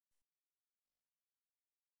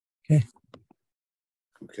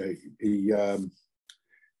Okay, it's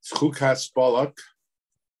Chukas-Balak,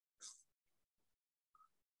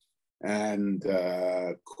 and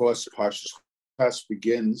of course, Parshas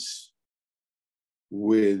begins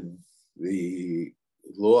with the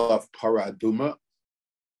law of Parah, Adumah,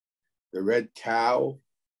 the red cow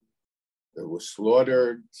that was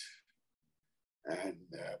slaughtered and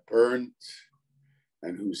burnt,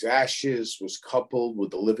 and whose ashes was coupled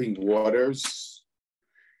with the living waters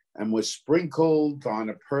and was sprinkled on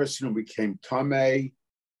a person who became tameh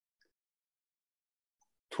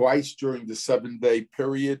twice during the 7-day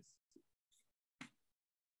period,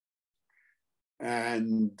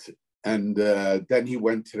 and then he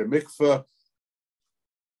went to the mikveh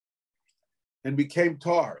and became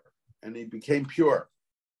tar, and he became pure.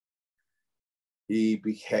 He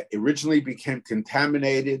originally became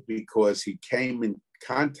contaminated because he came in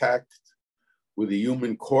contact with a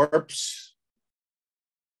human corpse,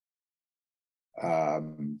 or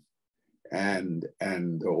in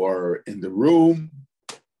the room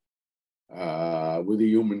with a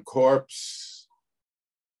human corpse,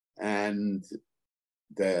 and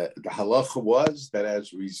the halacha was that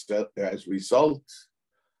as a result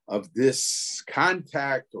of this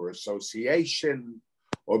contact or association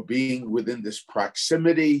or being within this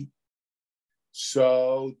proximity,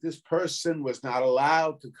 so this person was not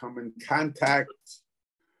allowed to come in contact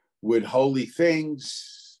with holy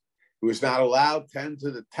things. He was not allowed to enter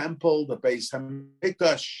the temple, the Beis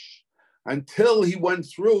HaMikdash, until he went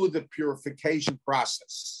through the purification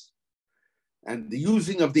process. And the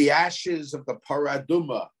using of the ashes of the Parah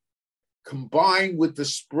Adumah, combined with the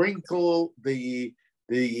sprinkle, the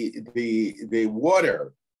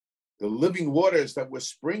water, the living waters that were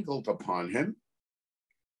sprinkled upon him,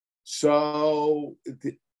 so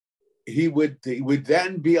he would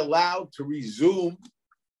then be allowed to resume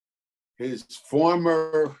his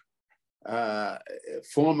former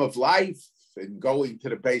form of life, in going to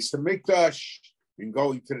the Beis HaMikdash, in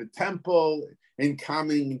going to the temple, in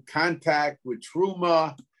coming in contact with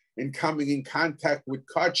Truma, in coming in contact with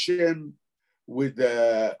Kachim, with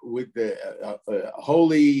the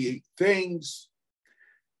holy things,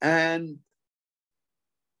 and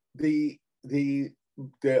the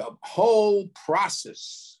whole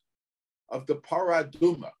process of the Parah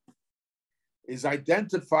Adumah is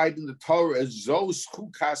identified in the Torah as Zos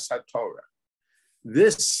Chukas HaTorah.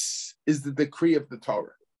 This is the decree of the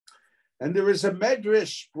Torah. And there is a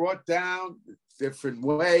medrash brought down different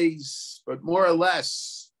ways, but more or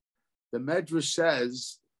less, the medrash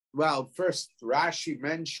says, well, first Rashi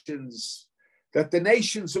mentions that the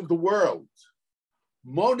nations of the world,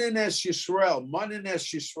 Monin es Yisrael,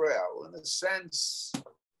 in a sense,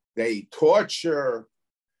 they torture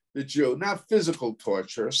the Jew, not physical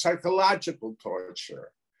torture, psychological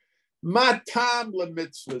torture. Matam le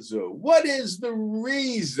mitzvah. What is the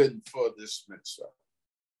reason for this mitzvah?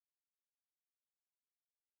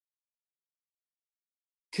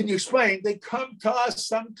 Can you explain? They come to us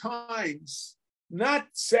sometimes not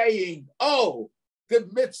saying, oh, the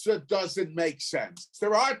mitzvah doesn't make sense.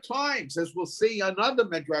 There are times, as we'll see another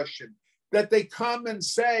midrashim, that they come and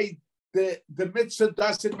say the mitzvah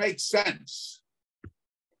doesn't make sense.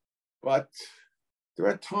 But there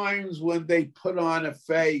are times when they put on a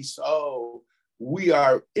face, oh, we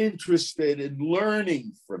are interested in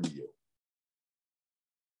learning from you.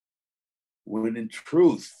 When in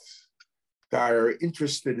truth, they are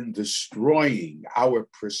interested in destroying our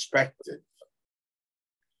perspective,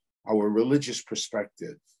 our religious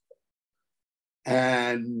perspective.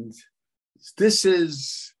 And this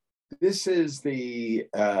is the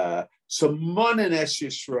Simonin es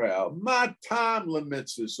Yisrael, Matam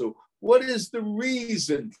lemitzvah. So what is the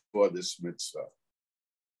reason for this mitzvah?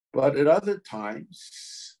 But at other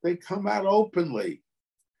times, they come out openly.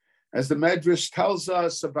 As the Medrash tells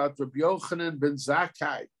us about Rabbi Yochanan ben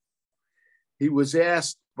Zakkai, he was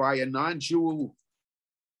asked by a non-Jew,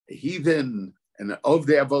 a heathen, and of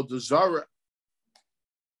the Avodah Zarah,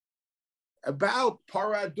 about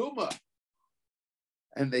Parah Adumah.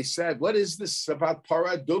 And they said, what is this about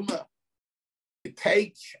Parah Adumah? You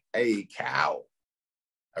take a cow,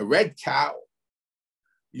 a red cow,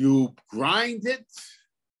 you grind it,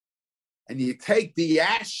 and you take the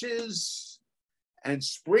ashes and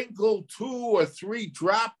sprinkle 2 or 3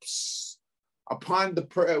 drops upon to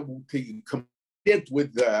complete it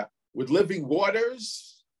with living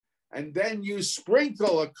waters, and then you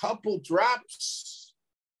sprinkle a couple drops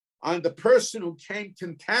on the person who came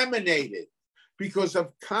contaminated because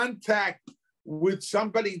of contact with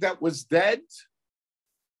somebody that was dead.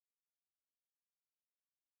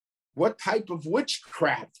 What type of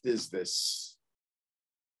witchcraft is this?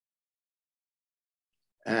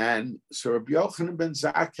 And so Rabbi Yochanan ben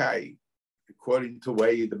Zakkai, according to the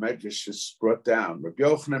way the Medrash is brought down, Rabbi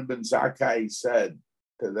Yochanan ben Zakkai said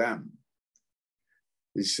to them,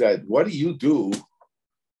 he said, what do you do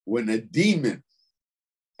when a demon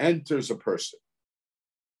enters a person?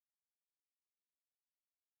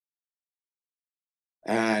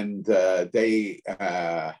 And they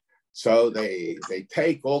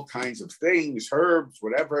take all kinds of things, herbs,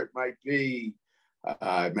 whatever it might be,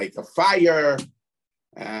 make a fire,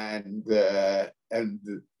 and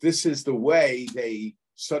this is the way they,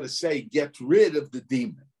 so to say, get rid of the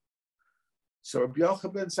demon. So Rabbi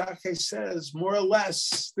Yochanan ben Zakkai says, more or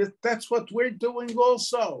less, that's what we're doing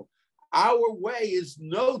also. Our way is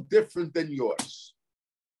no different than yours.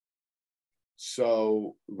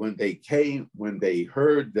 So when they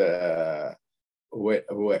heard, so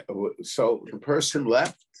the person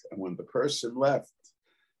left, and when the person left,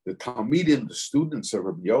 the Talmidim, the students of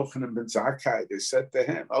Rabbi Yochanan ben Zakkai, they said to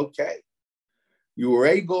him, okay, you were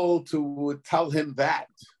able to tell him that,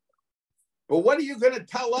 but what are you going to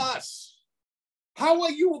tell us? How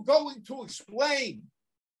are you going to explain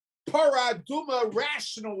Parah Adumah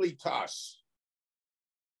rationally to us?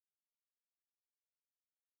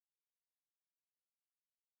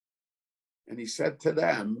 And he said to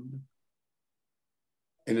them,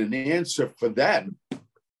 in an answer for them,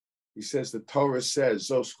 he says, the Torah says,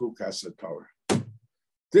 Zos Chukas Torah.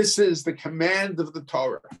 This is the command of the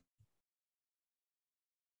Torah.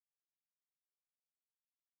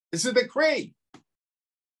 This is the decree.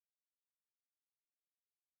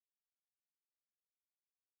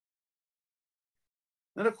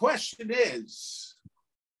 Now the question is,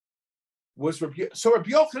 Rabbi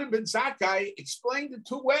Yochanan ben Zakkai explained it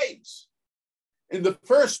two ways. In the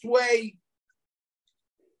first way,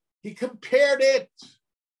 he compared it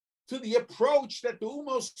to the approach that the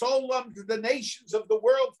Umos Olam, the nations of the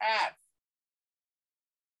world, have.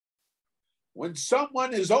 When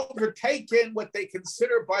someone is overtaken what they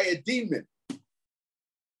consider by a demon.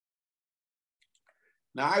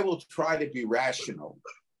 Now, I will try to be rational.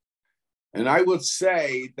 And I would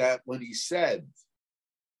say that when he said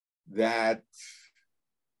that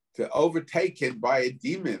to overtaken by a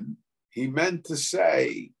demon, he meant to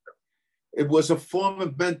say it was a form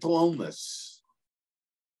of mental illness.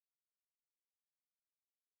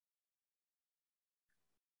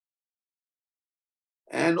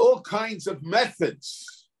 And all kinds of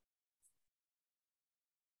methods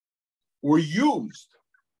were used.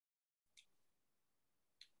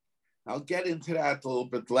 I'll get into that a little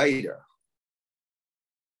bit later.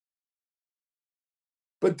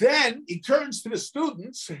 But then he turns to the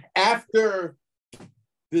students after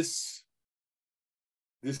this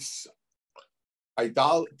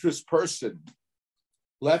idolatrous person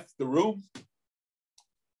left the room.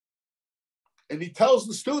 And he tells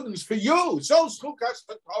the students, for you, so Chukas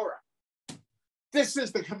the Torah. This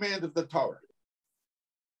is the command of the Torah.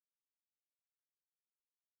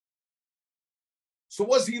 So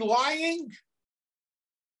was he lying?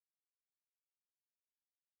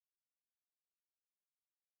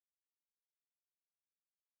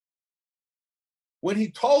 When he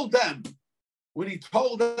told them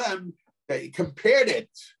that he compared it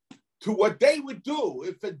to what they would do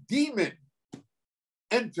if a demon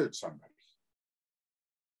entered somebody.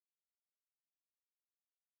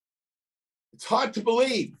 It's hard to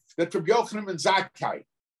believe that Rabbi Yochanan ben Zakkai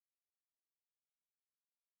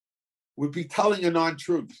would be telling a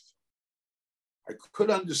non-truth. I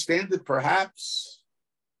could understand it perhaps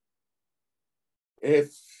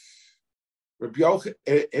if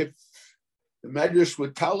if the Medrash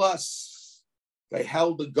would tell us they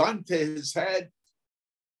held a gun to his head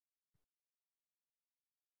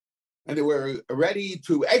and they were ready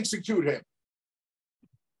to execute him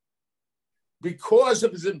because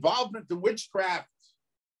of his involvement in witchcraft.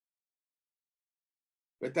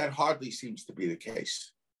 But that hardly seems to be the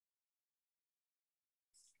case.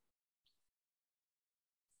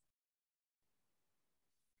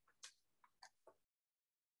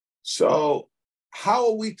 So how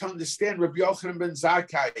are we to understand Rabbi Yochanan ben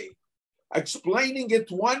Zakkai? Explaining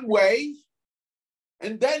it one way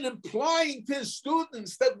and then implying to his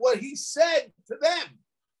students that what he said to them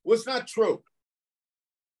was not true.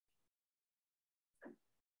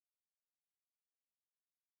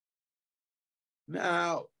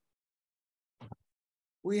 Now,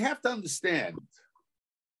 we have to understand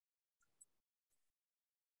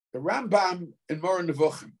the Rambam in Moreh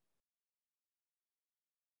Nevuchim,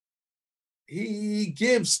 he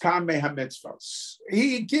gives Tamei HaMitzvos.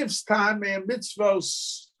 He gives Tamei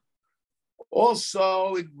HaMitzvos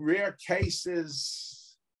also in rare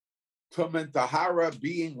cases, Tum and Tahara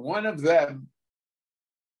being one of them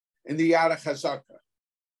in the Yad HaChazaka.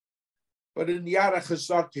 But in Yad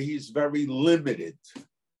HaChazaka, he's very limited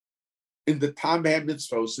in the Tamei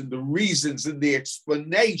Mitzvos, in the reasons, in the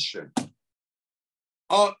explanation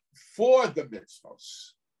for the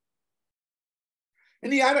mitzvos. In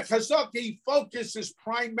the Yad HaChazaka, he focuses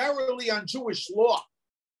primarily on Jewish law.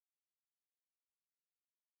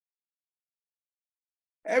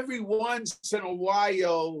 Every once in a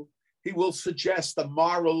while, he will suggest a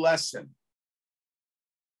moral lesson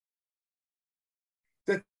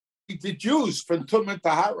that he deduced from Tumah and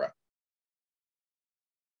Tahara.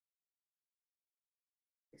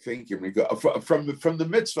 Thank you. From the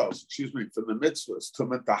mitzvahs, from the mitzvahs,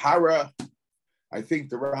 Tumah and Tahara. I think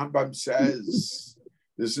the Rambam says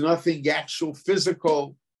there's nothing actual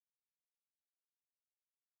physical.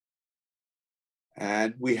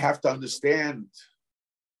 And we have to understand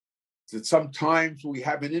that sometimes we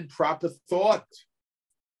have an improper thought.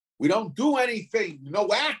 We don't do anything, no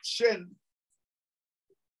action.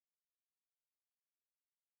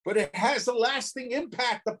 But it has a lasting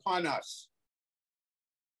impact upon us.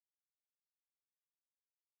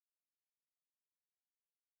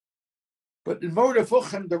 But in Moreh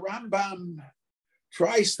Nevuchim, the Rambam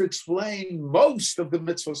tries to explain most of the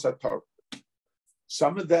mitzvos HaTorah.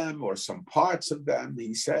 Some of them, or some parts of them,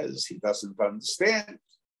 he says he doesn't understand.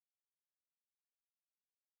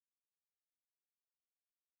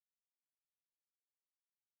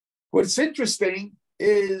 What's interesting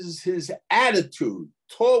is his attitude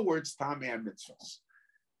towards Tamei Mitzvos.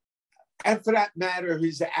 And for that matter,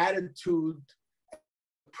 his attitude,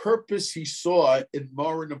 purpose he saw in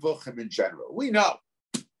Moreh Nevuchim in general. We know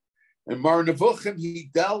in Moreh Nevuchim he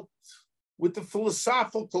dealt with the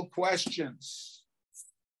philosophical questions.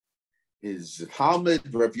 His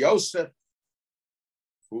Talmud, Rav Yosef,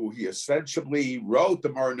 who he essentially wrote the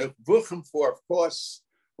Moreh Nevuchim for, of course.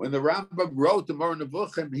 When the Rambam wrote the Moreh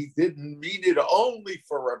Nevuchim, he didn't mean it only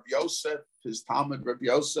for Rav Yosef, his Talmud Rav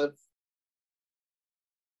Yosef,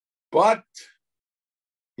 but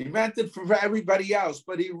he meant it for everybody else.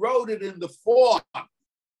 But he wrote it in the form.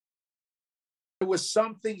 It was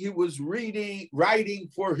something he was writing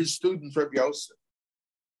for his student Rav Yosef,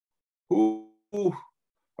 who,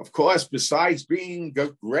 of course, besides being a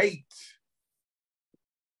great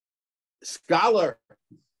scholar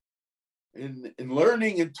in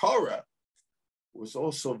learning in Torah, was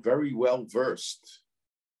also very well versed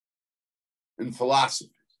in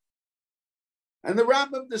philosophy. And the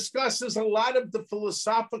Rambam discusses a lot of the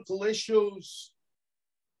philosophical issues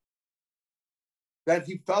that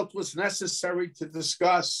he felt was necessary to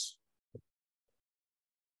discuss.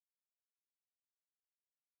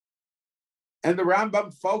 And the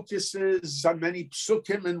Rambam focuses on many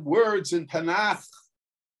psukim and words in Tanakh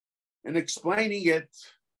and explaining it.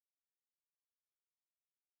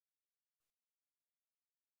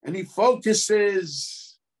 And he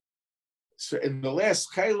focuses in the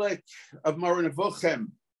last chelek of Moreh Nevuchim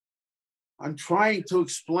on trying to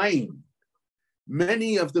explain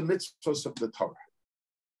many of the mitzvos of the Torah.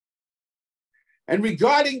 And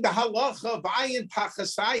regarding the halacha of ayin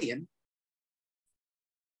tachas ayin,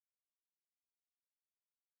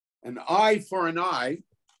 an eye for an eye,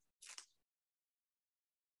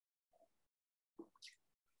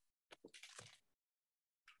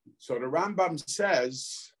 so the Rambam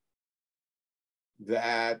says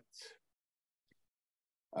that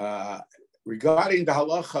regarding the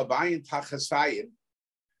halacha of ayin tachas ayin,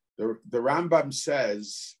 the Rambam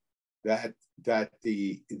says that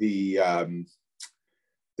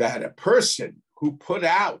a person who put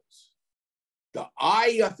out the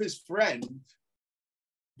eye of his friend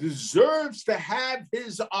deserves to have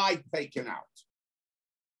his eye taken out.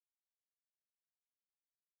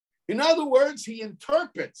 In other words, he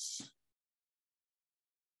interprets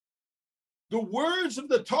the words of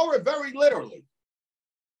the Torah very literally.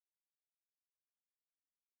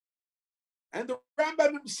 And the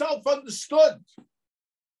Rambam himself understood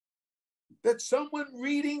that someone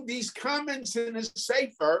reading these comments in his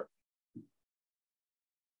Sefer,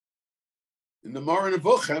 in the Moreh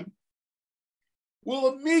Nevuchim,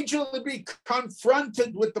 will immediately be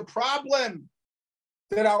confronted with the problem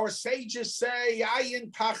that our sages say,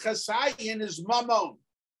 ayin tachas ayin is mammon.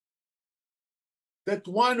 That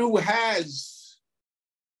one who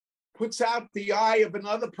puts out the eye of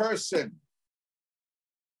another person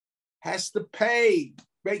has to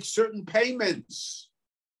make certain payments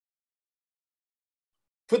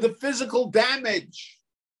for the physical damage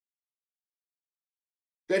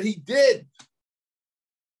that he did.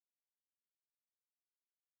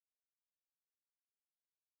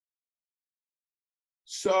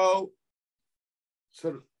 So,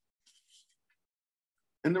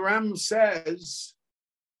 and the Rambam says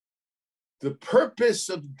The purpose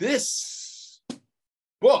of this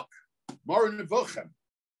book, Moreh Nevuchim,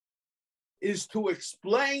 is to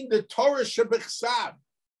explain the Torah Shebechsav,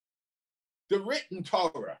 the written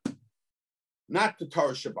Torah, not the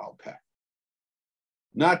Torah Shebal Peh,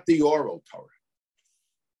 not the oral Torah.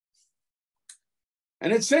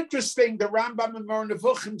 And it's interesting, the Rambam in Moreh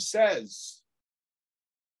Nevuchim says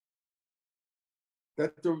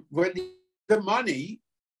that when the money,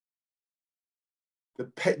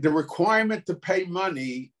 the requirement to pay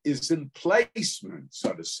money is in placement,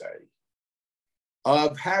 so to say,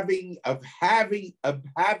 of having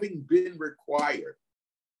been required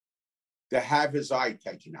to have his eye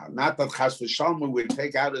taken out. Not that Chas v'Shalom would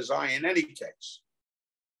take out his eye in any case.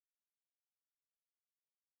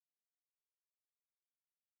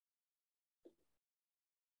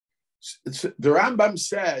 The Rambam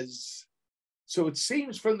says, so it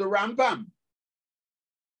seems from the Rambam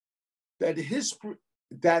that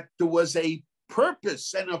there was a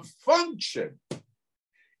purpose and a function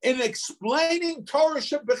in explaining Torah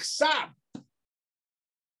Shebechsav,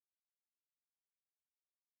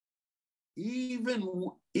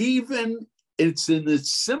 even it's in a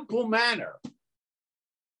simple manner,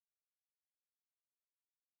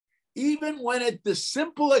 even when the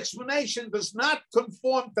simple explanation does not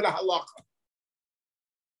conform to the halacha.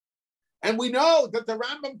 And we know that the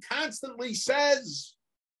Rambam constantly says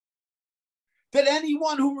that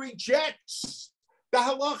anyone who rejects the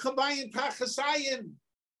halacha bayin tachasayin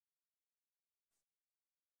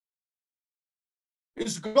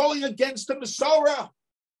is going against the Masorah.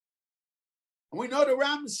 And we know the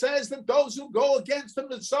Rambam says that those who go against the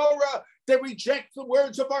Masorah, they reject the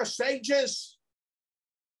words of our sages.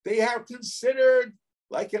 They are considered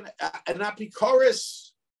like an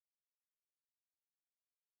apikoros,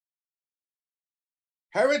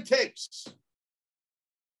 heretics.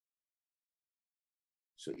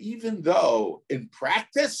 So even though in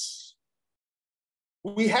practice,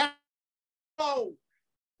 we have to know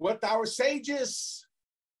what our sages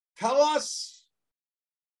tell us,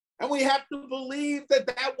 and we have to believe that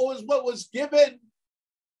that was what was given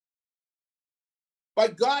by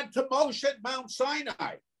God to Moshe at Mount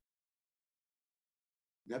Sinai.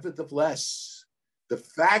 Nevertheless, the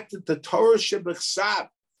fact that the Torah Shebechsav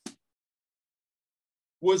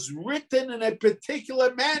was written in a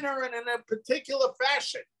particular manner and in a particular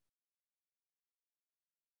fashion,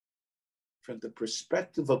 from the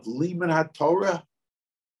perspective of Liman HaTorah,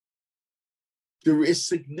 there is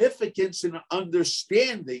significance in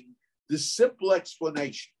understanding the simple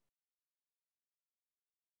explanation.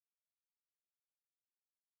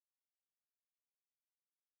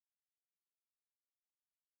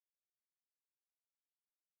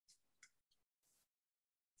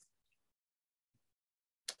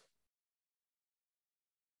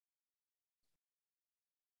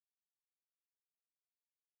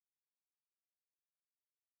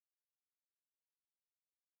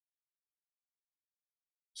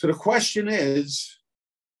 So the question is,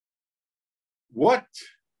 what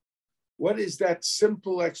is that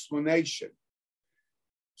simple explanation?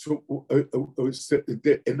 So,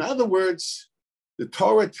 in other words, the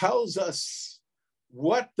Torah tells us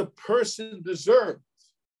what the person deserves,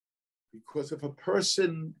 because if a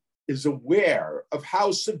person is aware of how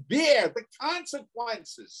severe the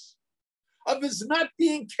consequences of his not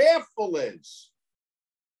being careful is,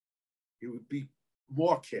 he would be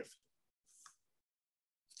more careful.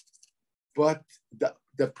 But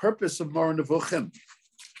the purpose of Moreh Nevuchim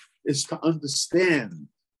is to understand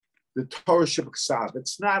the Torah Shebechsav.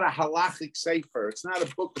 It's not a halachic sefer. It's not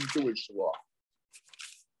a book of Jewish law.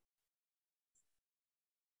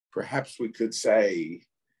 Perhaps we could say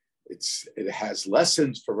it has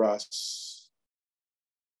lessons for us.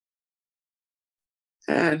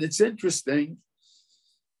 And it's interesting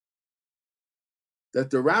that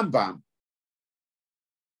the Rambam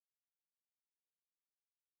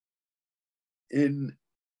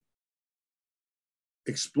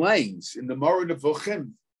explains in the Moreh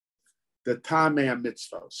Nevuchim the Tamei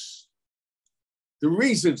mitzvos, the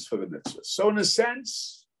reasons for the mitzvahs. So in a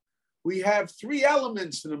sense, we have three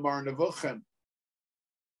elements in the Moreh Nevuchim.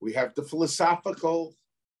 We have the philosophical,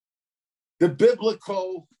 the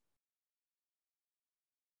biblical,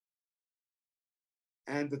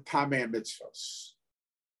 and the Tamei mitzvos.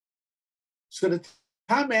 So the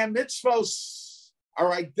Tamei mitzvos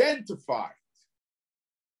are identified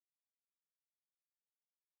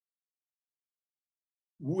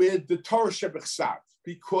with the Torah Shebechsav,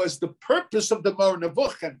 because the purpose of the Moreh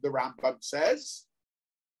Nevuchim, the Rambam says,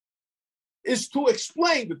 is to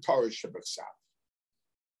explain the Torah Shebechsav,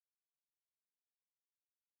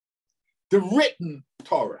 the written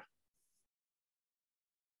Torah.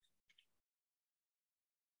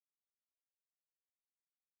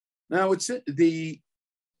 Now the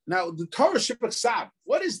Torah Shebechsav.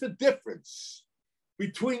 What is the difference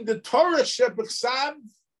between the Torah Shebechsav,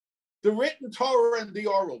 the written Torah, and the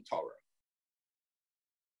oral Torah?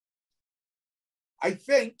 I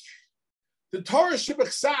think the Torah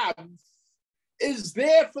Shebechsav is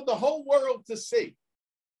there for the whole world to see.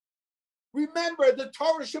 Remember, the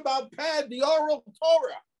Torah Shebal Peh, the oral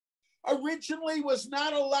Torah, originally was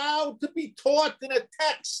not allowed to be taught in a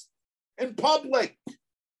text in public.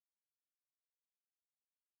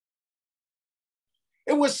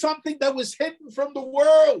 It was something that was hidden from the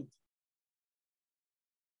world.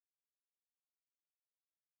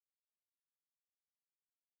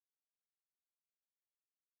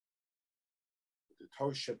 The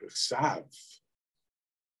Torah Shebechsav,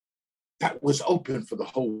 that was open for the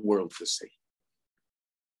whole world to see.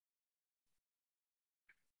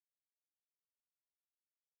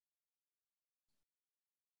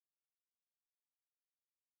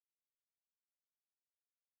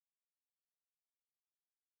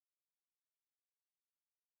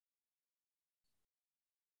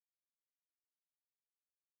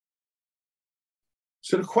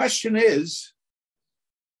 So the question is,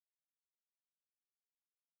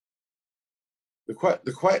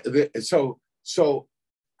 so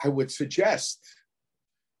I would suggest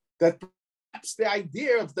that perhaps the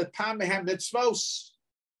idea of the Tameh Mitzvos,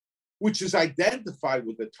 which is identified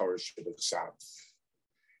with the Torah Shebechsav,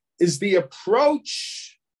 is the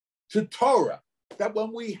approach to Torah, that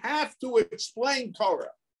when we have to explain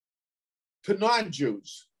Torah to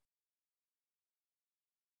non-Jews,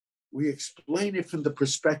 we explain it from the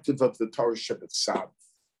perspective of the Torah Shebechsav,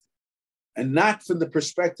 and not from the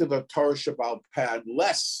perspective of Torah Shebal Peh,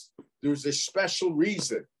 unless there's a special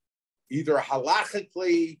reason, either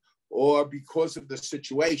halachically or because of the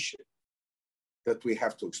situation, that we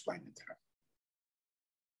have to explain it to her.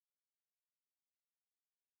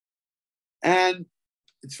 And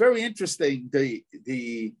it's very interesting, the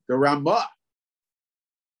Ramah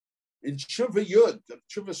in Tshuva Yud, of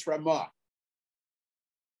Tshuvas Ramah,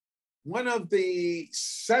 one of the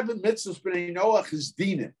 7 mitzvahs b'nei Noach is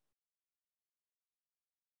dinim,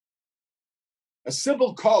 a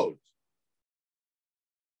civil code.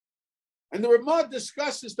 And the Ramah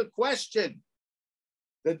discusses the question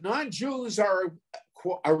that non-Jews are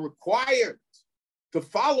required to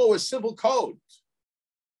follow a civil code.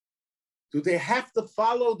 Do they have to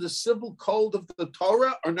follow the civil code of the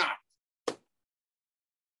Torah or not?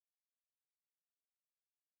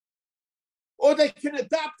 Or they can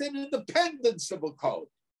adopt an independent civil code.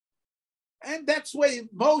 And that's why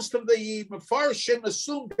most of the Mefarshim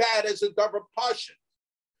assume that as a davar pashut,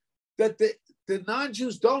 that the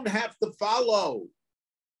non-Jews don't have to follow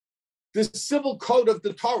the civil code of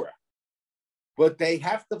the Torah, but they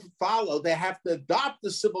have to adopt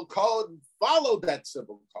the civil code and follow that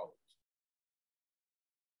civil code.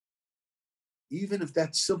 Even if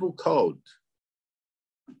that civil code,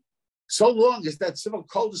 so long as that civil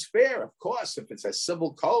code is fair, of course, if it's a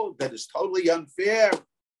civil code that is totally unfair,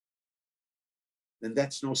 then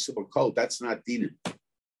that's no civil code. That's not dinim.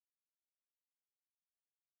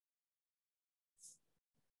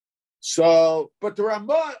 So, but the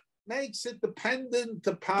Ramah makes it dependent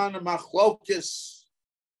upon a machlokes,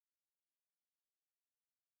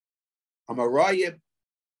 a marayim,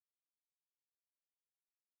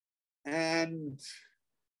 and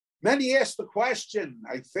many ask the question.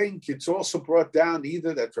 I think it's also brought down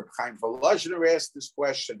either that Reb Chaim Volozhiner asked this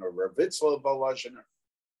question or Rav Yitzchak Volozhiner,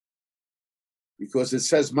 because it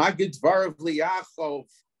says Magid Dvarav Liyachov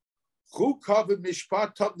Chukav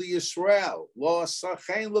Mishpatav Liyisrael Lo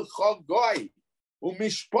Sachein L'Chol Goy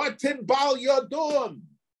Umishpatim Bal Yodum.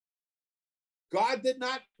 God did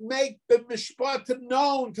not make the Mishpatim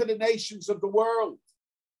known to the nations of the world.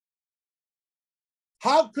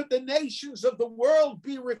 How could the nations of the world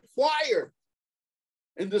be required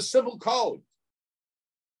in the civil code?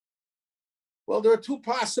 Well, there are 2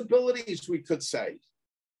 possibilities we could say.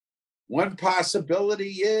 One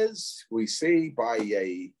possibility is we see by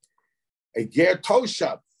a ger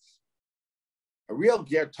toshav, a real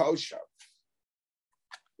ger toshav,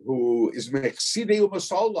 who is mechsidei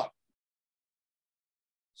u'masola.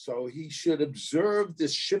 So he should observe the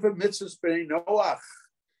Shiva mitzvahs b'nei Noach,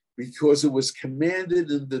 because it was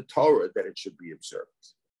commanded in the Torah that it should be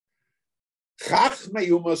observed. Chachmei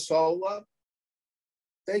u'masola,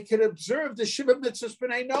 they can observe the Shiva mitzvahs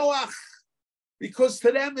b'nei Noach, because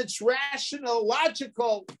to them it's rational,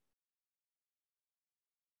 logical.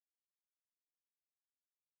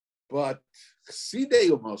 But Chsidei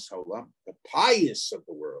u'masola, the pious of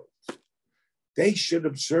the world, they should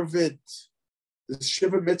observe it, the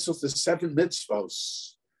Shiva mitzvahs, the 7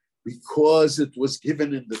 mitzvahs, because it was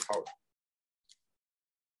given in the Torah.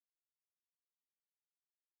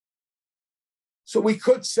 So we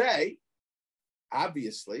could say,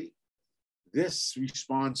 obviously, this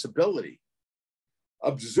responsibility,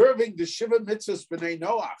 observing the Shiva Mitzvahs B'nai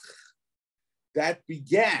Noach, that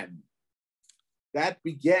began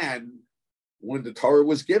when the Torah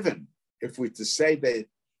was given. If we're to say that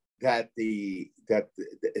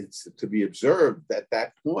it's to be observed at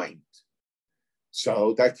that point,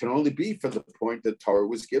 so that can only be for the point that Torah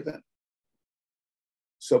was given.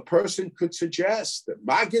 So a person could suggest that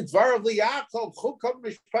Magid Varav Yaakov Chukam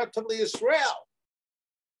Mishpatam Yisrael.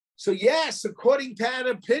 So yes, according to that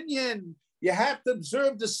opinion, you have to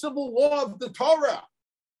observe the civil law of the Torah.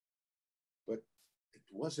 But it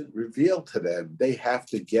wasn't revealed to them. They have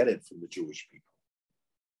to get it from the Jewish people.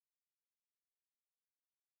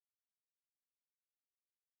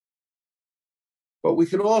 But we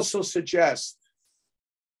can also suggest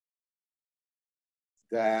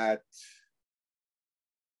that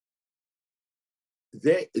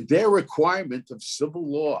their requirement of civil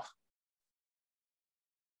law,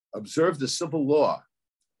 observe the civil law,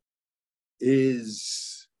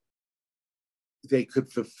 is they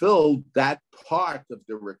could fulfill that part of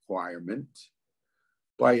the requirement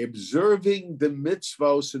by observing the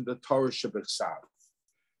mitzvos in the Torah Shebechsav.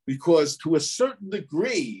 Because to a certain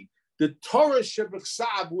degree, the Torah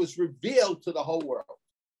Shebechsav was revealed to the whole world.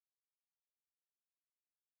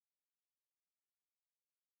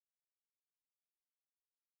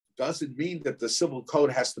 Doesn't mean that the civil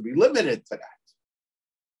code has to be limited to that.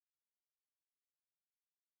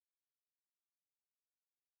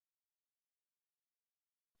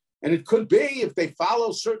 And it could be, if they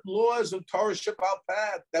follow certain laws of Torah Shebal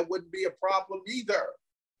Peh, that wouldn't be a problem either.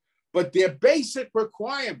 But their basic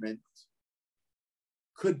requirement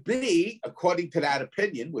could be, according to that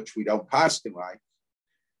opinion, which we don't paskin like,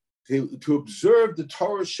 to observe the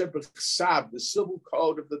Torah Shebechsav, the civil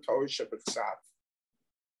code of the Torah Shebechsav.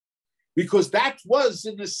 Because that was,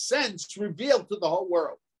 in a sense, revealed to the whole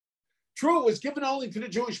world. True, it was given only to the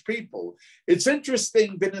Jewish people. It's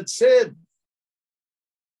interesting, the Netziv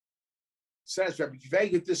says, Rabbi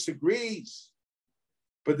Vega disagrees,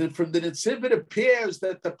 but then from the Netziv it appears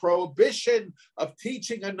that the prohibition of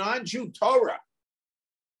teaching a non-Jew Torah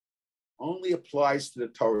only applies to the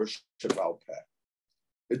Torah Shebal Peh.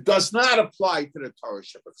 It does not apply to the Torah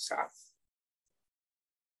Shebechsav.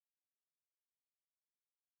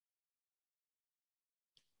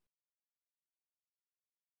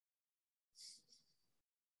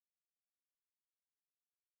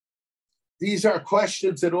 These are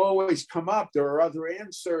questions that always come up. There are other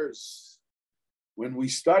answers. When we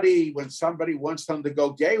study, when somebody wants to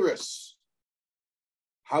undergo gerus,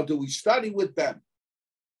 how do we study with them?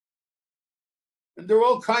 And there are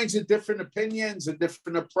all kinds of different opinions and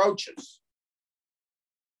different approaches.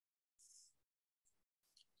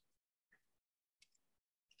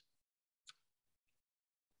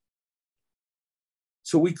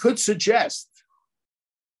 So we could suggest,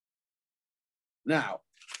 now,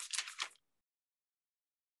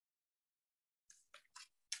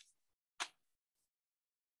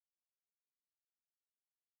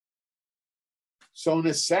 so in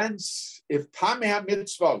a sense, if Tamei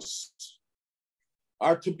HaMitzvos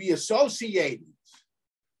are to be associated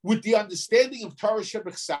with the understanding of Torah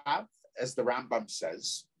Shebechsav, as the Rambam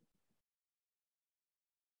says,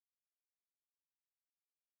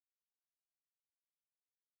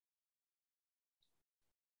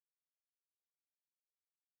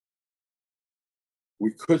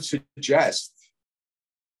 we could suggest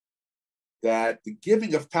that the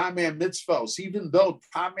giving of Tamei HaMitzvos, even though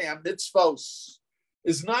Tamei HaMitzvos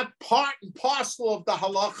is not part and parcel of the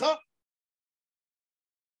halacha,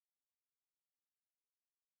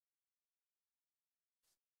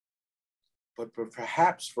 but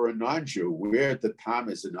perhaps for a non-Jew, where the tam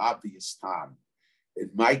is an obvious tam,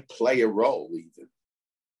 it might play a role even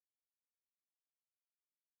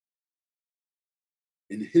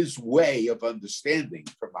in his way of understanding,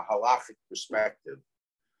 from a halachic perspective,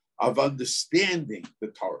 of understanding the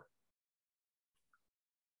Torah.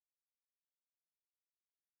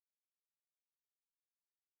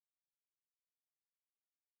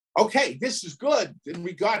 Okay, this is good in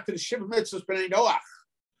regard to the Shiva Mitzvahs B'nai Noach.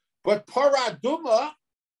 But Parah Adumah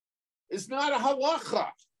is not a halacha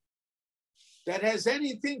that has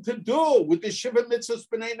anything to do with the Shiva Mitzvahs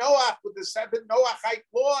B'nai Noach, with the 7 Noachite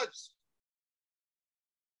laws.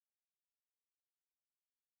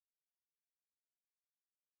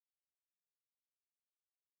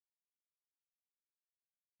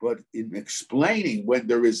 But in explaining when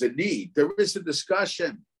there is a need, there is a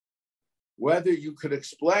discussion whether you could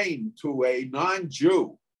explain to a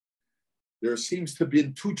non-Jew there seems to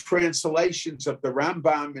be two translations of the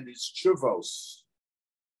Rambam in his Chuvos,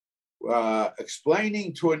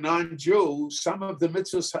 explaining to a non-Jew some of the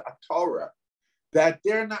mitzvahs of Torah that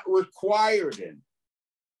they're not required in.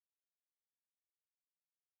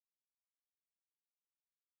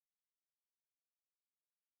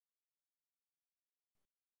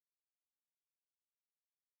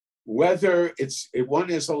 Whether one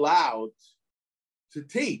is allowed to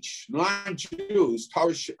teach non-Jews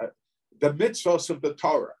Torah, the mitzvahs of the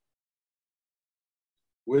Torah,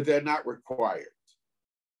 where they're not required.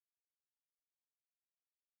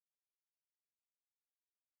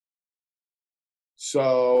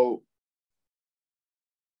 So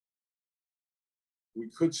we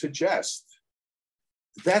could suggest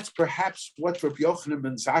that's perhaps what Rabbi Yochanan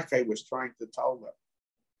ben Zakkai was trying to tell them.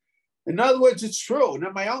 In other words, it's true. Now,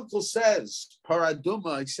 my uncle says,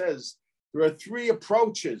 Adumah, he says, there are three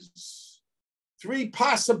approaches, three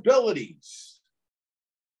possibilities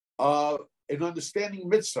in understanding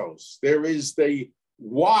mitzvos. There is the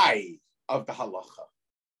why of the halacha.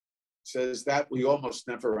 It says that we almost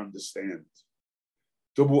never understand.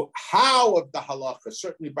 The how of the halacha,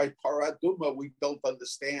 certainly by Adumah, we don't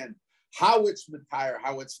understand how it's mitayr,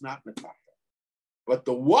 how it's not mitayr. But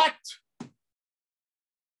the what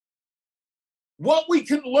we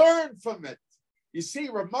can learn from it. You see,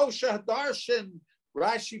 Rav Moshe Hadarshan,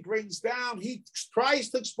 Rashi brings down, he tries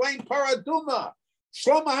to explain Adumah.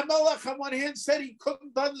 Shlomo HaMelech on one hand said he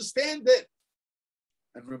couldn't understand it.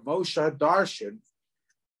 And Rav Moshe Hadarshan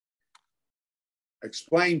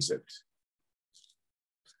explains it.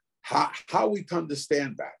 How we can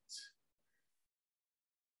understand that.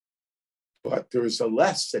 But there is a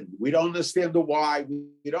lesson. We don't understand the why.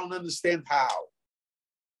 We don't understand how.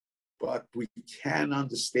 But we can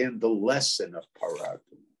understand the lesson of Parah.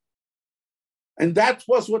 And that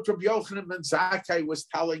was what Rabbi Yochanan ben Zakkai was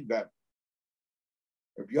telling them.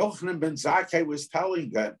 Rabbi Yochanan ben Zakkai was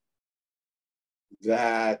telling them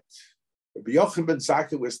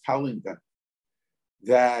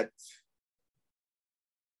that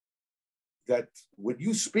that when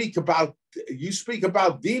you speak about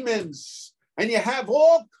demons and you have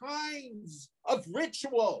all kinds of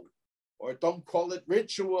ritual, or don't call it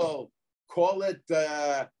ritual, call it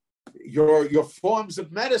your forms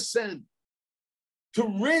of medicine, to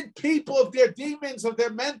rid people of their demons, of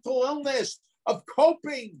their mental illness, of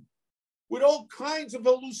coping with all kinds of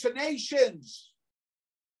hallucinations.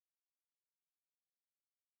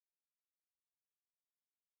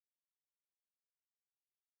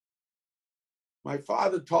 My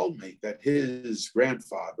father told me that his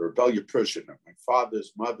grandfather, Rabbi Prushner, my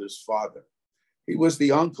father's mother's father, he was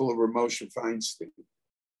the uncle of Rav Moshe Feinstein.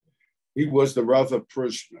 He was the Rav of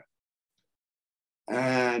Prushner.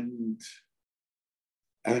 And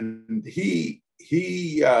he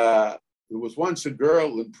there was once a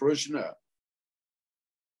girl in Prushner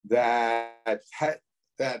that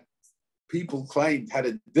people claimed had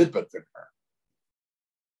a dibuk in her.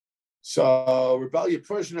 So Rabbi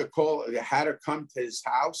Prushner had her come to his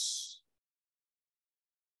house,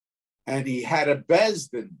 and he had a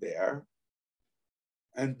bezdin there,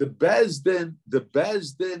 and the bezdin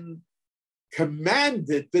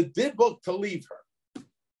commanded the dibuk to leave her.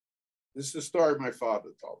 This is the story my father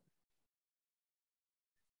told me.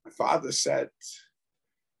 My father said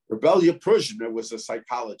Rabbi Prushner was a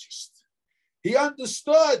psychologist. He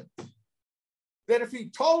understood that if he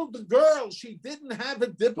told the girl she didn't have a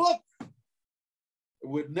dibuk, it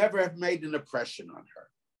would never have made an impression on her.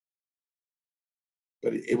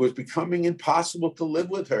 But it was becoming impossible to live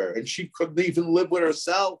with her, and she couldn't even live with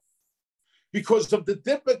herself because of the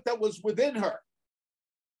dibuk that was within her,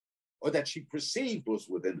 or that she perceived was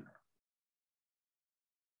within her.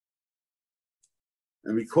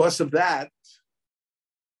 And because of that,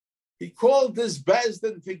 he called this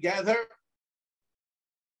bezdin together,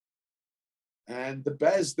 and the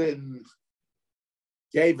bezdin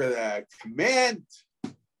gave it a command: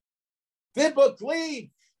 dibuk, leave.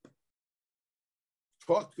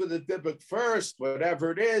 Talk with the dibuk first, whatever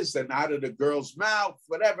it is, and out of the girl's mouth,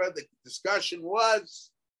 whatever the discussion was.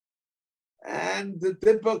 And the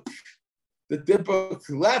dibuk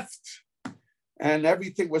left, and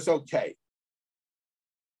everything was okay.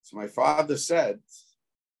 So my father said,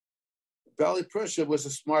 Rabbi Prushner was a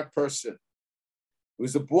smart person. He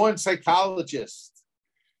was a born psychologist.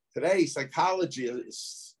 Today,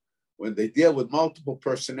 psychologists, when they deal with multiple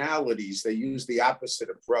personalities, they use the opposite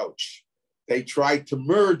approach. They try to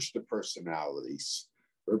merge the personalities.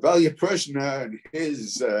 Rabbi Prushner and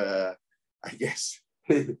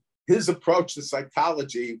his approach to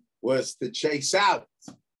psychology was to chase out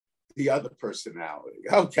the other personality.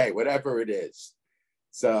 Okay, whatever it is.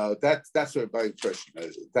 So that's what my impression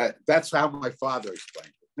is. That's how my father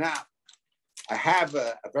explained it. Now, I have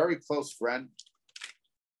a very close friend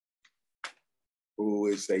who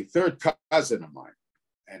is a third cousin of mine,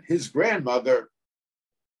 and his grandmother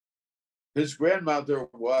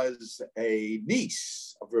was a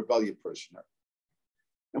niece of a rebellious parishioner.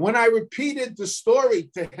 And when I repeated the story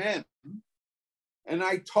to him, and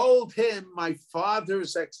I told him my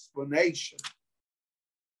father's explanation,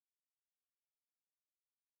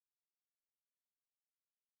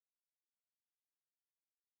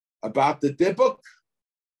 about the dibuk,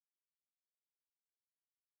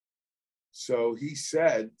 so he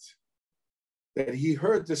said that he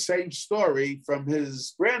heard the same story from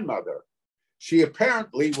his grandmother. She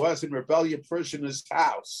apparently was in rebellious parishioner's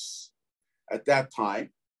house at that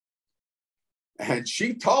time. And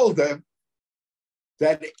she told him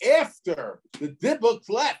that after the dibuk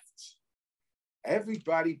left,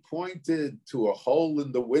 everybody pointed to a hole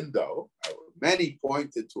in the window. Many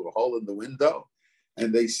pointed to a hole in the window.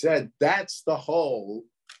 And they said, that's the hole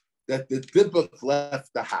that the dibuk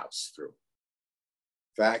left the house through.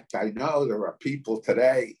 In fact, I know there are people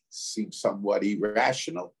today seem somewhat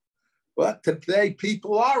irrational, but today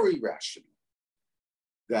people are irrational.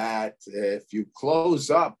 That if you close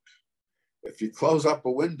up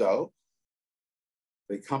a window,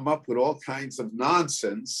 they come up with all kinds of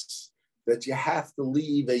nonsense that you have to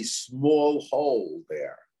leave a small hole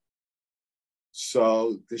there.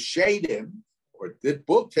 So the shadim or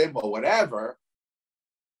dibuk him or whatever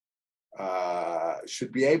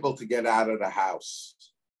should be able to get out of the house.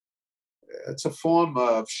 It's a form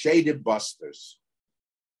of shadim busters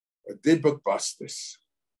or dibuk busters.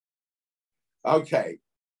 Okay.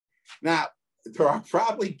 Now, there are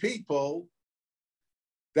probably people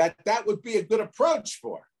that would be a good approach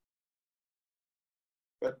for.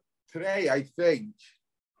 But today, I think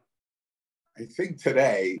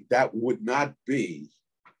today that would not be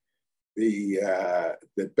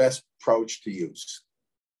the best approach to use.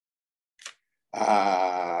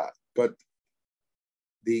 But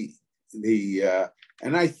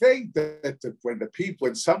and I think that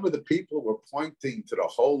when some of the people were pointing to the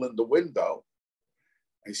hole in the window,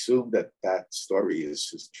 I assume that story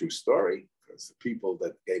is a true story, because the people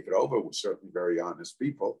that gave it over were certainly very honest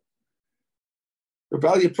people.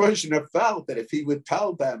 Rebellious parishioner felt that if he would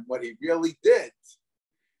tell them what he really did,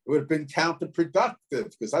 it would have been counterproductive,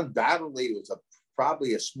 because undoubtedly it was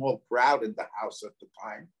probably a small crowd in the house at the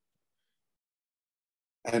time.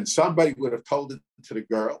 And somebody would have told it to the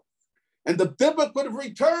girl, and the dibuk would have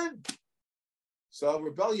returned. So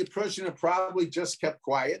rebellious parishioner probably just kept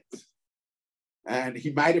quiet. And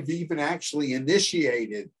he might have even actually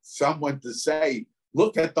initiated someone to say,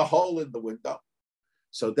 look at the hole in the window.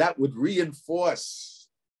 So that would reinforce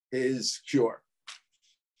his cure.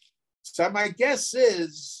 So my guess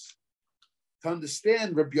is, to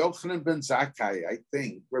understand Rabbi Yochanan ben Zakkai, I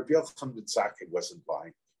think Rabbi Yochanan ben Zakkai wasn't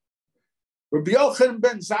blind. Rabbi Yochanan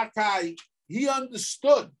ben Zakkai, he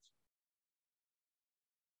understood.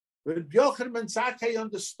 Rabbi Yochanan ben Zakkai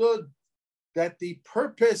understood that the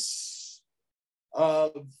purpose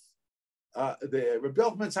of the Rabbi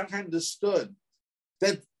Yochanan ben Zakkai understood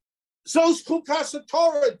that Zos Chukas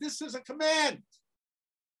Torah, this is a command.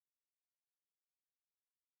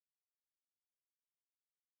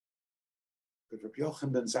 But Rabbi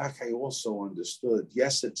Yochanan ben Zakkai also understood,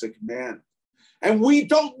 yes, it's a command. And we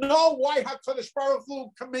don't know why HaKadosh Baruch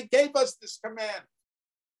Hu gave us this command.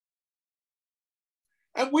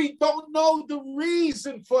 And we don't know the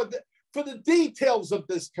reason for the details of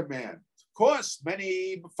this command. Of course,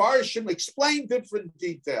 many Parshas explain different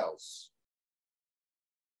details.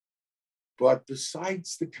 But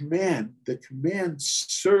besides the command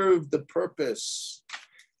served the purpose.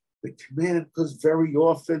 The command, because very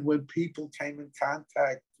often when people came in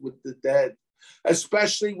contact with the dead,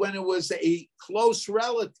 especially when it was a close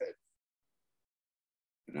relative,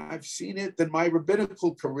 and I've seen it in my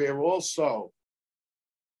rabbinical career also,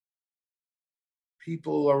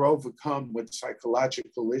 people are overcome with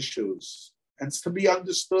psychological issues, and it's to be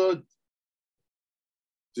understood.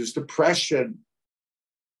 There's depression.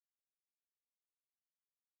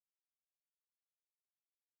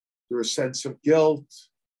 There's a sense of guilt.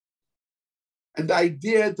 And the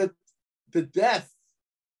idea that the death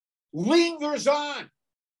lingers on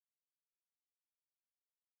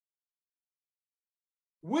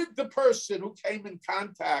with the person who came in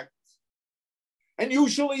contact. And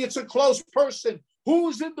usually it's a close person.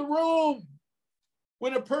 Who's in the room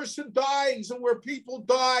when a person dies and where people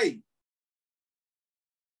die?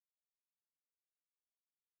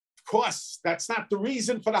 Of course, that's not the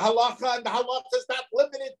reason for the halacha, and the halacha is not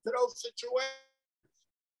limited to those situations.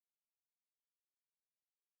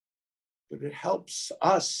 But it helps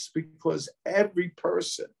us because every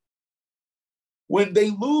person, when they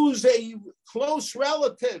lose a close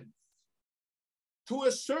relative, to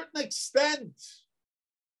a certain extent,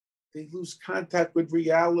 they lose contact with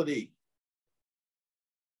reality.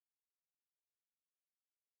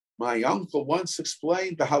 My uncle once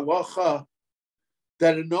explained the halacha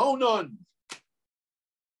that an onan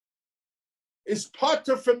is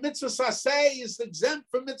pater from mitzvah saseh, is exempt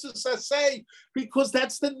from mitzvah saseh, because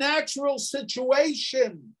that's the natural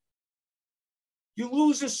situation. You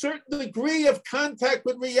lose a certain degree of contact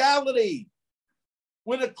with reality.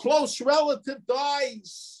 When a close relative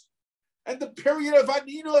dies, and the period of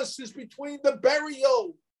aninos is between the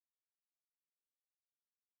burial,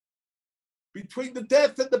 between the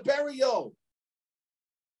death and the burial,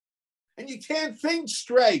 and you can't think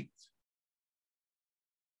straight.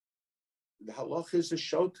 The halacha is a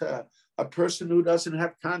shota. A person who doesn't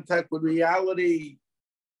have contact with reality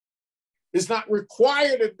is not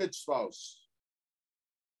required in mitzvos.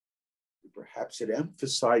 Perhaps it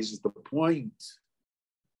emphasizes the point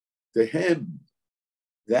to him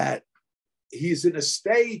that he's in a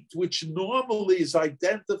state which normally is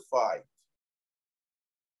identified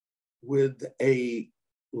with a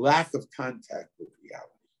lack of contact with reality.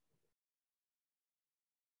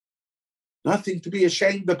 Nothing to be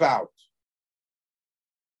ashamed about.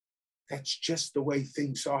 That's just the way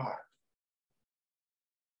things are.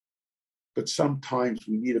 But sometimes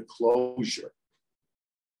we need a closure.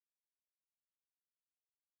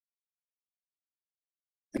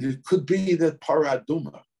 And it could be that Parah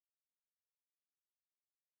Adumah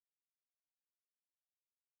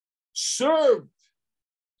served.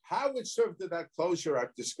 How it served to that closure,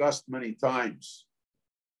 I've discussed many times.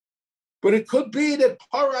 But it could be that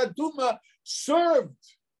Parah Adumah served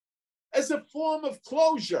as a form of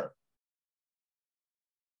closure.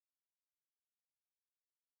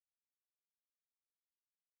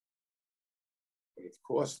 But of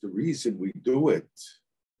course, the reason we do it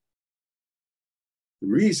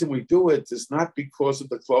is not because of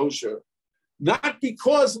the closure, not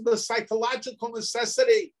because of the psychological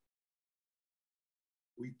necessity.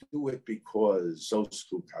 We do it because Zos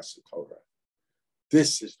Chukas-Balak.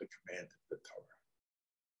 This is the command of the Torah.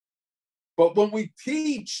 But when we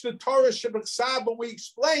teach the Torah Sheb'Ksav, when we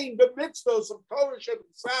explain the mitzvahs of Torah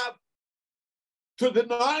Sheb'Ksav to the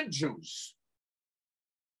non-Jews,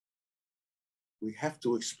 we have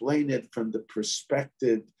to explain it from the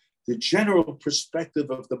perspective, the general perspective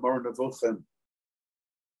of the Moreh Nevuchim.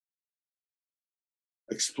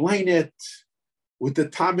 Explain it with the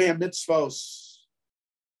Tamei mitzvos,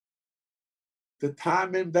 the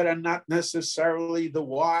Tamim that are not necessarily the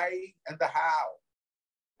why and the how,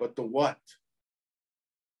 but the what.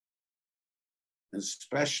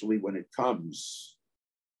 Especially when it comes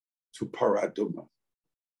to Parah Adumah.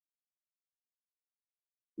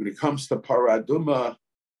 When it comes to Parah Adumah,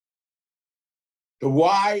 the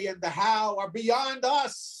why and the how are beyond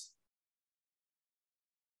us.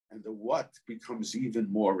 And the what becomes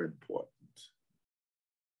even more important.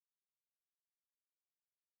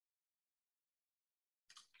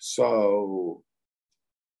 So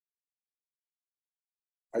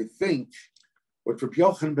I think what Rabbi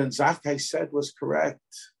Yochanan ben Zakkai said was correct.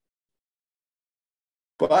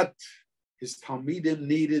 But his Talmidim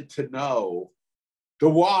needed to know the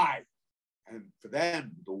why. And for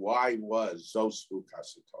them, the why was Zos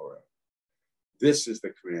Chukas-Torah. This is the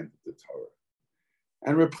command of the Torah.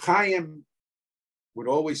 And Reb Chaim would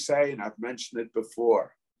always say, and I've mentioned it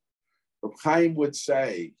before, Reb Chaim would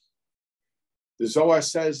say, the Zohar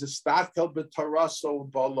says, "Istakel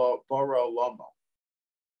b'Toraso bara olamo."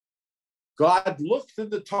 God looked in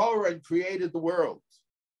the Torah and created the world.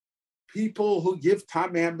 People who give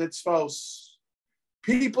Tamei mitzvos,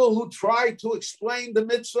 people who try to explain the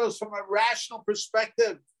mitzvahs from a rational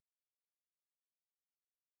perspective.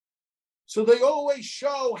 So they always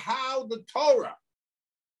show how the Torah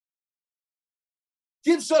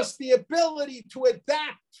gives us the ability to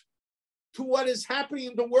adapt to what is happening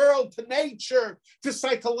in the world, to nature, to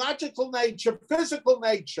psychological nature, physical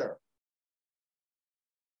nature,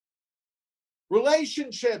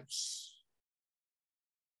 relationships.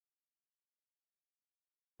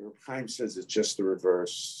 Reb Chaim says it's just the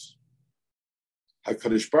reverse.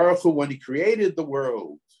 HaKadosh Baruch Hu, when he created the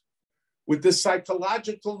world, with the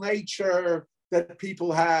psychological nature that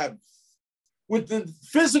people have, with the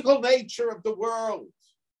physical nature of the world,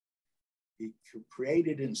 he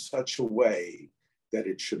created in such a way that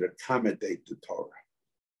it should accommodate the Torah.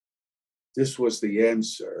 This was the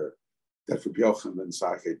answer that Rabbi Yochanan ben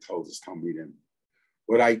Zakkai told his Talmidim.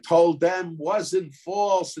 What I told them wasn't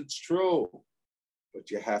false, it's true. but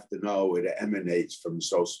you have to know it emanates from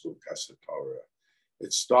Zos Chukas Torah.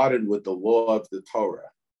 It started with the law of the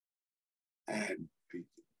Torah. And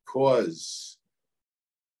because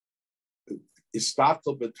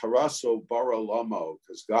Istakel b'Taraso bara lamo,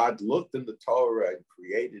 because God looked in the Torah and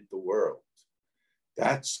created the world.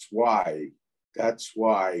 That's why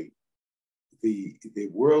the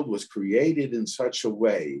world was created in such a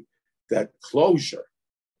way that closure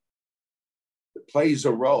plays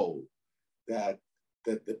a role, that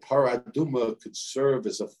the Parah Adumah could serve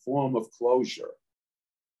as a form of closure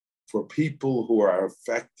for people who are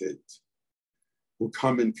affected, who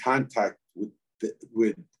come in contact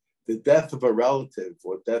with the death of a relative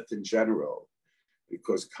or death in general,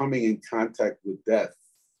 because coming in contact with death,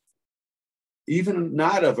 even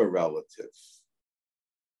not of a relative,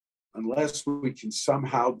 unless we can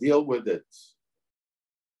somehow deal with it,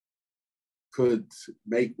 could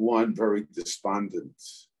make one very despondent,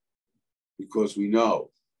 because we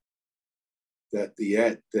know that the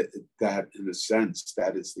end, that in a sense,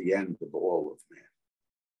 that is the end of all of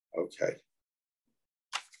man. Okay.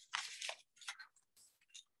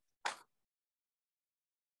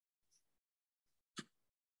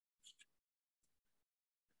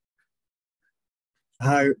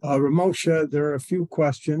 Hi, Moshe, there are a few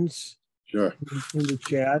questions Sure. in the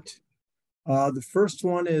chat. The first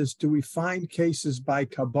one is, do we find cases by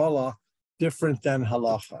Kabbalah different than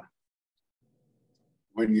halacha?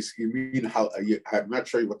 When you mean how, I'm not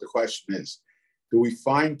sure what the question is. Do we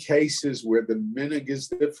find cases where the minhag is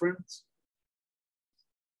different?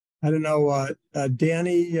 I don't know,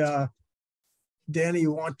 Danny,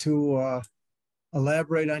 you want to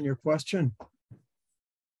elaborate on your question?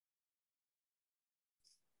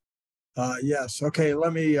 Yes. Okay,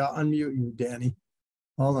 let me unmute you, Danny.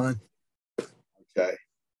 Hold on. Okay.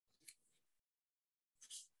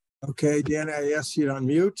 Okay, Danny, I asked you to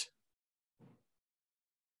unmute.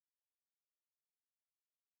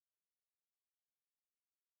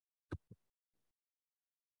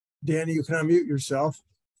 Danny, you can unmute yourself.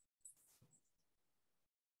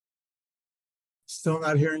 Still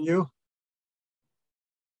not hearing you?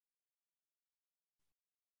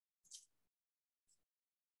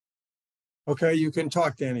 Okay, you can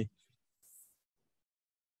talk, Danny.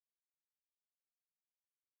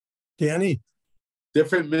 Danny?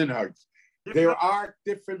 Different minhag. There are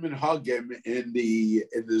different minhagim in the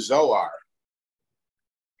Zohar.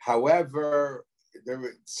 However, there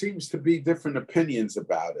seems to be different opinions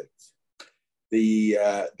about it.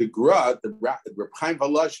 The Gra, the Reb Chaim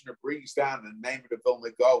Volozhiner brings down the name of the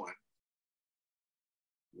Vilna Gaon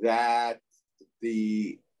that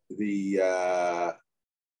the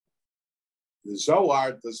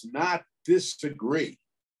Zohar does not disagree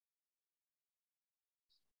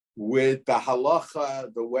with the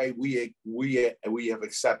halacha the way we have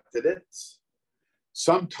accepted it.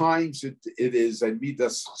 Sometimes it is a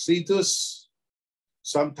midas chassidus.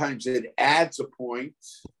 Sometimes it adds a point.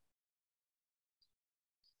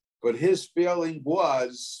 But his feeling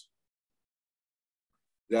was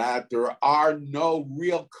that there are no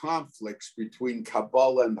real conflicts between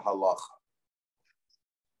Kabbalah and halacha.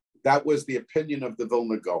 That was the opinion of the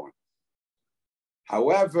Vilna Gaon.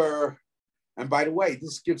 However, and by the way,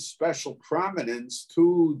 this gives special prominence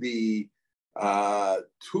to the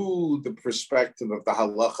perspective of the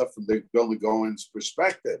halacha from the Vilna Gaon's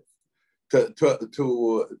perspective to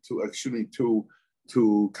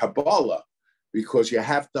Kabbalah, because you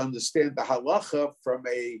have to understand the halacha from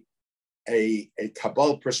a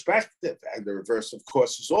Kabbalah perspective, and the reverse, of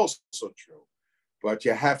course, is also true. But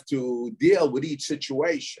you have to deal with each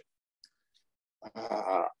situation.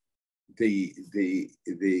 But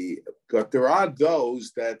there are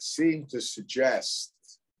those that seem to suggest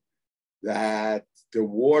that there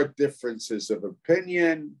were differences of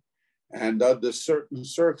opinion, and under certain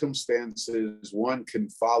circumstances, one can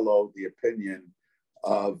follow the opinion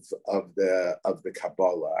of the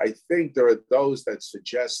Kabbalah. I think there are those that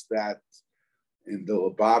suggest that in the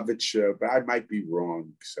Lubavitcher, but I might be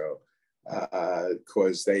wrong. So,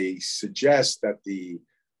 because they suggest that the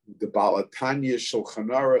Balatanya Shulchan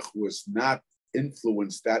Aruch was not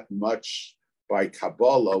influenced that much by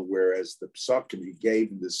Kabbalah, whereas the Psakim he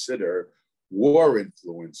gave in the Siddur were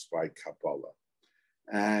influenced by Kabbalah.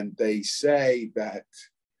 And they say that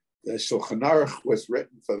the Shulchan Aruch was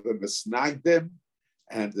written for the Misnagdim,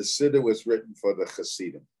 and the Siddur was written for the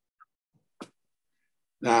Hasidim.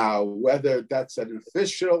 Now, whether that's an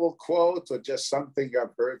official quote or just something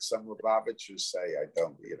I've heard some Lubavitchers say, I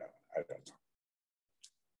don't know.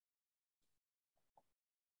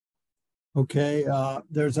 Okay,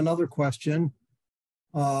 there's another question.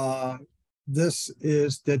 This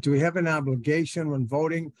is that, do we have an obligation when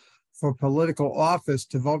voting for political office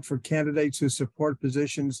to vote for candidates who support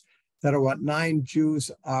positions that are what 9 Jews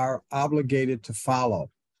are obligated to follow.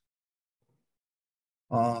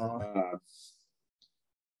 The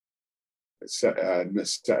 7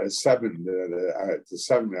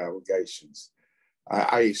 allegations.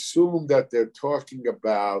 I assume that they're talking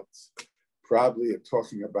about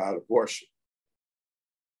abortion.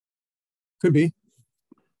 Could be.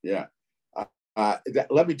 Yeah.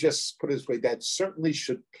 Let me just put it this way. That certainly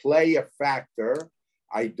should play a factor.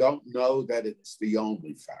 I don't know that it's the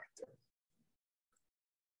only factor.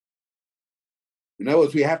 In other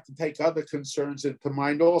words, we have to take other concerns into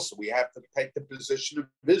mind also. We have to take the position of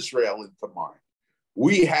Israel into mind.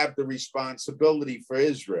 We have the responsibility for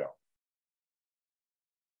Israel.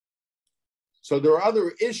 So there are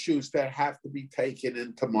other issues that have to be taken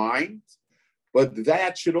into mind, but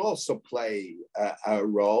that should also play a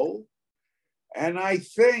role. And I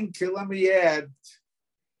think, let me add,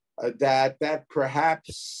 that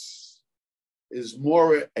perhaps is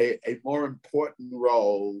a more important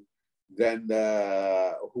role than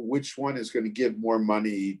which one is going to give more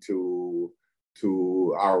money to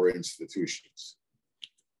our institutions.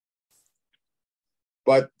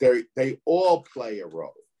 But they all play a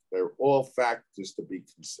role. They're all factors to be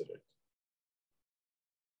considered.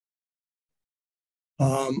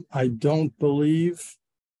 I don't believe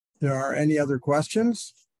there are any other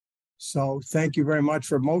questions. So thank you very much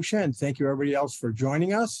for Moshe, and thank you everybody else for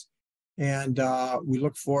joining us. And we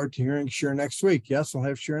look forward to hearing Shir next week. Yes, we'll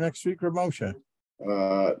have Shir next week, or Moshe?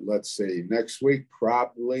 Let's see. Next week,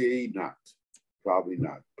 probably not. Probably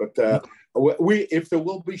not. But if there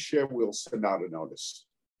will be Shir, we'll send out a notice.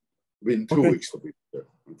 In 2 weeks, we'll be there.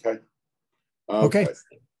 Okay.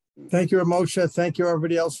 Thank you, Moshe. Thank you,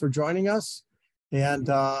 everybody else, for joining us. And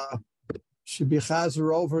should be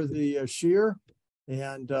chazer over the Shir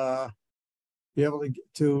and be able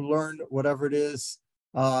to learn whatever it is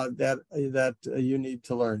that you need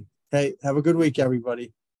to learn. Hey, have a good week,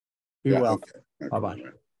 everybody. Be well. Okay. Bye-bye.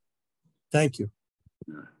 Thank you.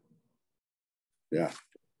 Yeah.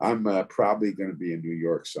 I'm probably going to be in New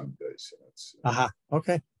York someday. So that's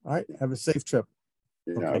Okay. All right. Have a safe trip.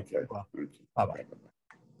 Okay. Well, bye-bye.